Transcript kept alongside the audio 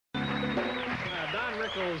Don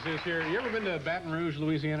Rickles is here. You ever been to Baton Rouge,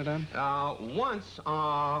 Louisiana, Don? Once,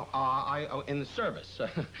 in the service.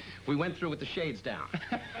 We went through with the shades down.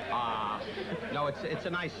 No, it's a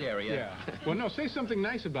nice area. Yeah. Well, no, say something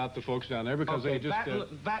nice about the folks down there because okay, they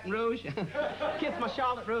just... Baton Rouge? Kiss my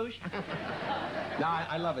Charlotte Rouge? No,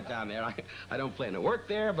 I love it down there. I don't plan to work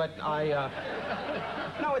there, but no,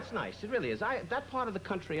 it's nice. It really is. That part of the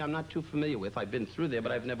country I'm not too familiar with. I've been through there,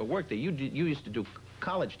 but I've never worked there. You used to do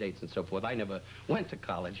college dates and so forth. I never went to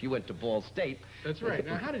college. You went to Ball State. That's right.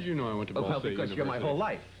 Now, how did you know I went to Ball State Well, because University? you're my whole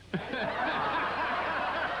life.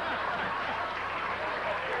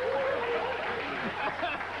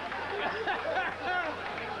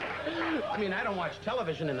 I mean, I don't watch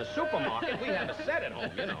television in the supermarket. We have a set at home,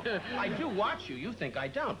 you know. I do watch you. You think I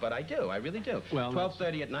don't, but I do. I really do. Well,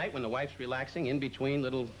 12:30 at night when the wife's relaxing, in between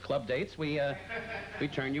little club dates, we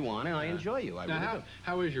turn you on, and I enjoy you. I really do.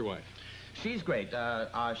 How is your wife? She's great.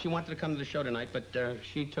 She wanted to come to the show tonight, but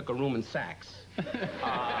she took a room in Saks.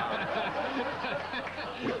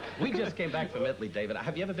 We just came back from Italy, David.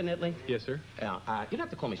 Have you ever been to Italy? Yes, sir. Yeah. You don't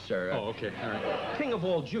have to call me sir. Oh, okay. All right. King of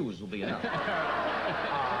all Jews will be enough.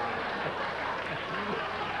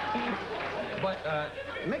 But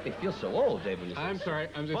you make me feel so old, David. When you I'm sorry.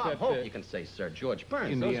 I'm just Bob Hope, you can say Sir. George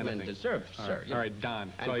Burns. Those men deserve sir. All right,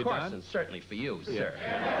 Don. And Carson, certainly for you, sir.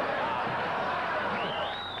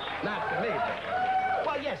 Not for me, but...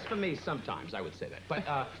 Well, yes, for me sometimes, I would say that. But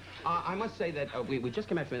I must say that we just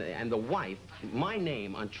came back from it, and the wife, my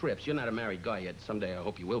name on trips, you're not a married guy yet. Someday I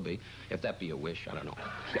hope you will be, if that be your wish. I don't know.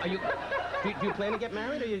 Are you, do you plan to get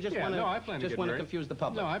married, or you just want to... No, I plan to get married. Just want to confuse the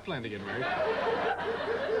public? No, I plan to get married.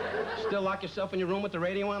 Still lock yourself in your room with the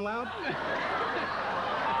radio on loud?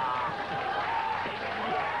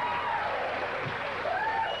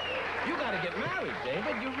 You got to get married,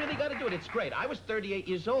 David. You really got to do it. It's great. I was 38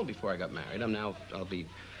 years old before I got married.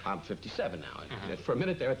 I'm 57 now. For a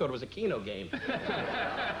minute there, I thought it was a Keno game.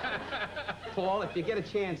 Paul, if you get a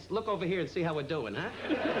chance, look over here and see how we're doing, huh?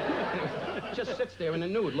 Just sits there in the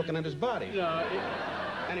nude looking at his body. No,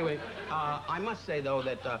 Anyway, I must say, though,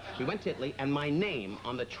 that we went to Italy, and my name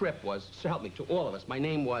on the trip was, so help me, to all of us, my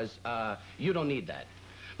name was, You Don't Need That.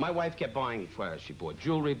 My wife kept buying for her. She bought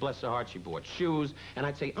jewelry, bless her heart. She bought shoes. And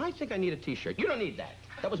I'd say, I think I need a T-shirt. You don't need that.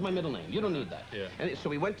 That was my middle name. You don't need that. Yeah. And so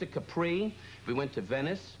we went to Capri. We went to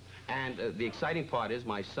Venice. And the exciting part is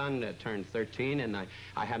my son turned 13, and I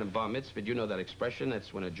had him bar mitzvah. You know that expression?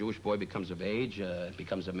 That's when a Jewish boy becomes of age,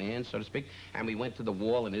 becomes a man, so to speak. And we went to the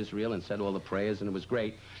wall in Israel and said all the prayers, and it was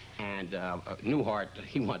great. And Newhart,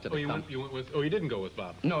 he wanted to come. You didn't go with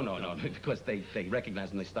Bob? No, because they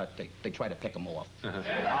recognize him. They try to pick him off.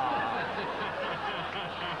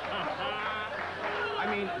 I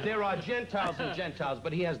mean, there are Gentiles and Gentiles,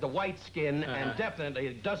 but he has the white skin, and definitely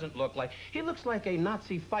it doesn't look like... He looks like a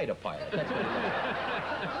Nazi fighter pilot. That's what he looks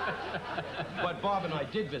like. But Bob and I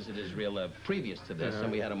did visit Israel previous to this,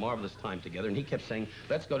 and we had a marvelous time together, and he kept saying,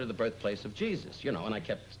 let's go to the birthplace of Jesus, you know, and I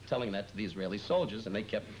kept telling that to the Israeli soldiers, and they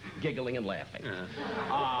kept giggling and laughing.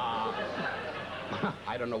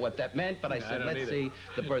 I don't know what that meant, but I said, let's see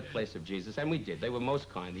the birthplace of Jesus. And we did. They were most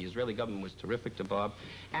kind. The Israeli government was terrific to Bob.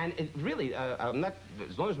 And it really, as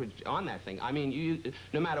long as we're on that thing, I mean,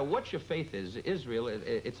 no matter what your faith is, Israel,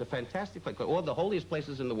 it's a fantastic place. All the holiest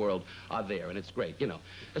places in the world are there, and it's great, you know.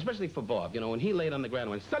 Especially for Bob, you know, when he laid on the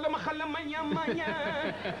ground and went, Salam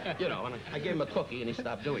you know, and I gave him a cookie, and he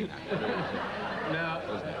stopped doing that.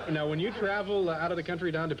 Now, when you travel out of the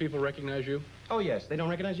country, Don, do people recognize you? Oh, yes. They don't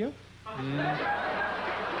recognize you?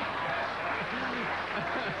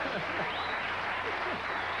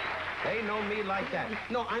 They know me like that.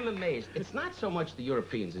 No, I'm amazed. It's not so much the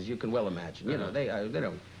Europeans, as you can well imagine. You know, they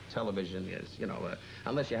don't. Television is, you know,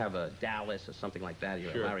 unless you have a Dallas or something like that,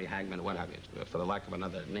 you're Larry Hagman or what have you, for the lack of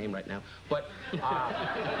another name right now. But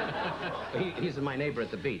he's my neighbor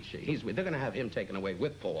at the beach. They're going to have him taken away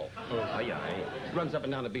with Paul. Yeah, he runs up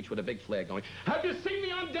and down the beach with a big flag going, have you seen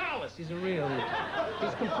me on Dallas? He's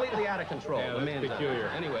completely out of control. Yeah, the man's peculiar.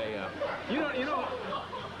 Anyway, you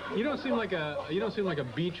don't seem like a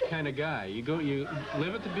beach kind of guy. You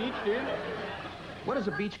live at the beach, do you? What is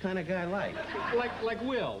a beach kind of guy like? Like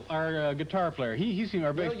Will, our guitar player. He seemed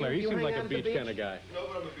our bass player. He seemed like a beach kind of guy. No,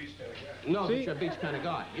 but I'm a beach kind of guy. No, but you're a beach kind of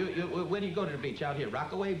guy. Where do you go to the beach? Out here,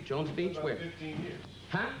 Rockaway, Jones Beach, where? 15 years.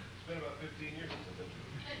 Huh? It's been about 15 years since I've been to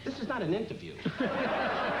This is not an interview.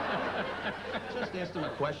 Just asked him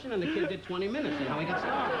a question, and the kid did 20 minutes, and how he got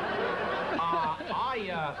started.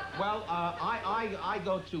 I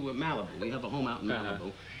go to Malibu. We have a home out in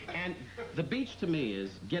Malibu. And the beach to me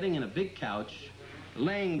is getting in a big couch,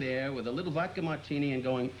 laying there with a little vodka martini and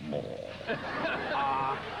going, more.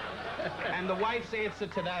 And the wife's answer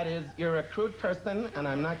to that is, you're a crude person, and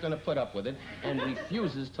I'm not going to put up with it, and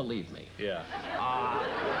refuses to leave me. Yeah.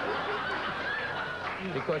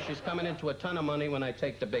 Because she's coming into a ton of money when I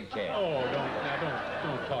take the big cab. Oh,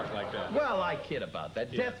 don't talk like that. Well, I kid about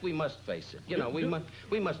that. Yeah. Death, we must face it. You know,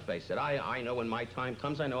 we must face it. I know when my time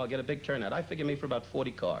comes, I know I'll get a big turnout. I figure me for about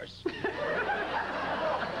 40 cars.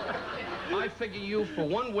 I figure you for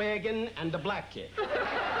one wagon and the black kid.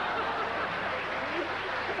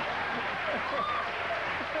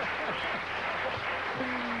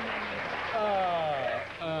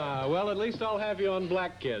 Well, at least I'll have you on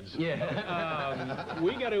Black Kids. Yeah.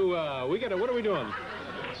 We got to, what are we doing?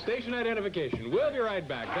 Station identification. We'll be right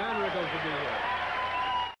back. Don Rickles will be here.